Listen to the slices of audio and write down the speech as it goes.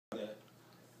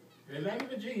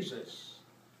Remember Jesus,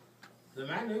 the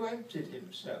man who emptied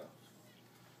himself,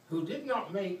 who did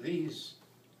not make these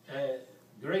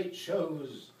great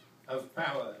shows of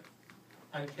power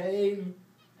and came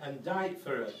and died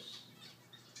for us.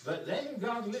 But then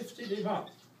God lifted him up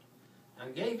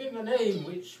and gave him a name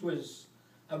which was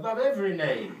above every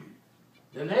name,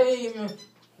 the name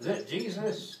that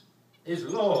Jesus is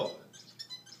Lord.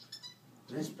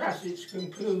 This passage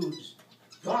concludes,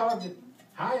 God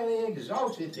highly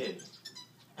exalted him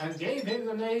and gave him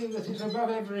the name that is above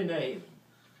every name,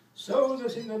 so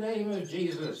that in the name of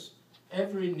Jesus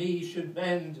every knee should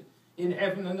bend in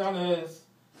heaven and on earth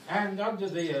and under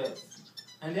the earth,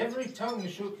 and every tongue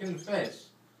should confess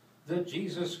that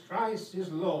Jesus Christ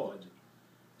is Lord,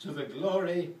 to the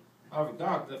glory of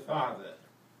God the Father.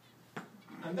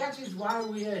 And that is why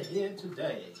we are here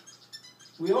today.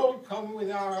 We all come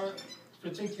with our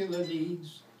particular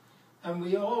needs, and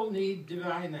we all need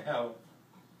divine help.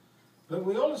 But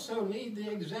we also need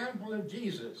the example of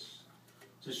Jesus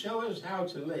to show us how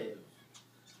to live,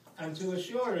 and to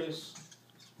assure us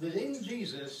that in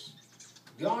Jesus,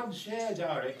 God shared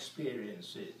our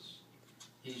experiences.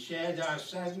 He shared our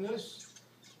sadness,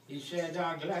 he shared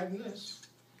our gladness,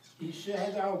 he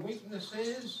shared our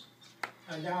weaknesses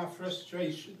and our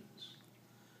frustrations.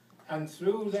 And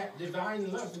through that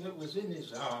divine love that was in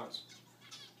his heart,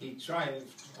 he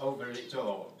triumphed over it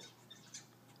all.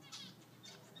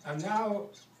 And now,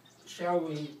 shall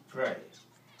we pray?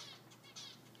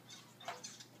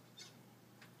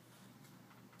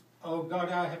 Oh God,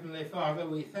 our Heavenly Father,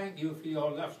 we thank you for your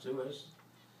love to us,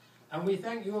 and we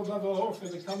thank you above all for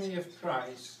the coming of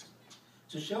Christ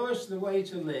to show us the way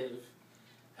to live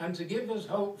and to give us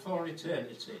hope for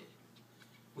eternity.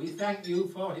 We thank you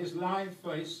for his life,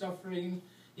 for his suffering,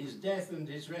 his death and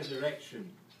his resurrection.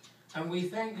 And we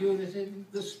thank you that in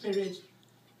the Spirit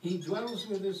he dwells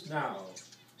with us now,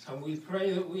 and we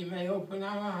pray that we may open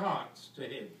our hearts to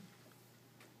him.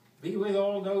 Be with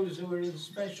all those who are in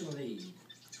special need.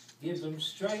 Give them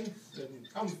strength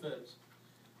and comfort,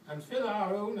 and fill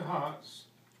our own hearts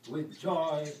with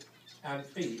joy and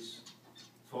peace.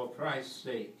 For Christ's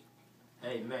sake,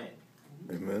 amen.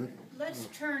 Amen. Let's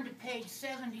turn to page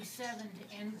 77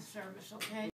 to end the service, okay?